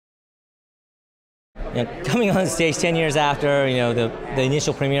coming on stage 10 years after, the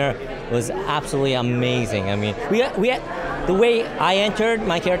initial premiere was absolutely amazing. I mean, we had the way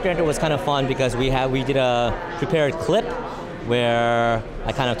my character entered was kind of fun because we did a prepared clip where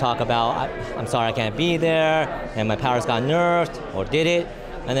I kind of talk about, I'm sorry I can't be there, and my powers got nerfed, or did it,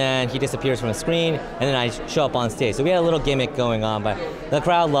 and then he disappears from the screen, and then I show up on stage. So we had a little gimmick going on, but the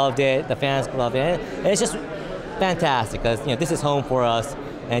crowd loved it, the fans loved it, and it's just fantastic because this is home for us,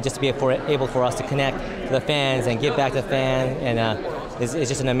 and just to be able for us to connect to the fans and give back to the fans, and it's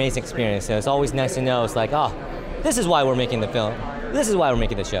just an amazing experience. So it's always nice to know, it's like, oh, this is why we're making the film, this is why we're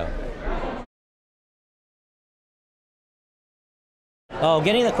making the show. Oh,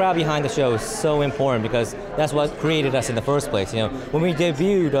 getting the crowd behind the show is so important because that's what created us in the first place. When we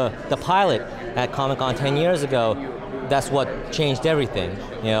debuted the pilot at Comic-Con 10 years ago, that's what changed everything.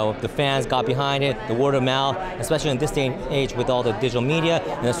 The fans got behind it, the word of mouth, especially in this day and age with all the digital media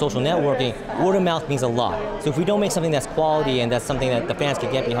and the social networking, word of mouth means a lot. So if we don't make something that's quality and that's something that the fans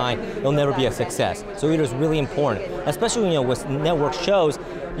can get behind, it'll never be a success. So it is really important, especially with network shows.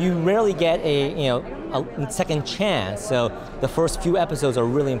 You rarely get a second chance. So the first few episodes are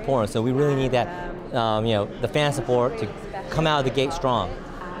really important. So we really need that the fan support to come out of the gate strong.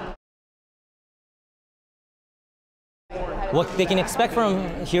 What they can expect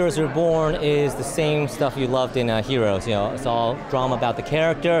from Heroes Reborn is the same stuff you loved in Heroes. It's all drama about the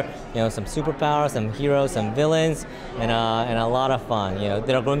character, some superpowers, some heroes, some villains, and a lot of fun.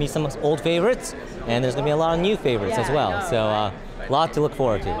 There are going to be some old favorites, and there's going to be a lot of new favorites as well. So a lot to look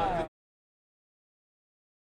forward to.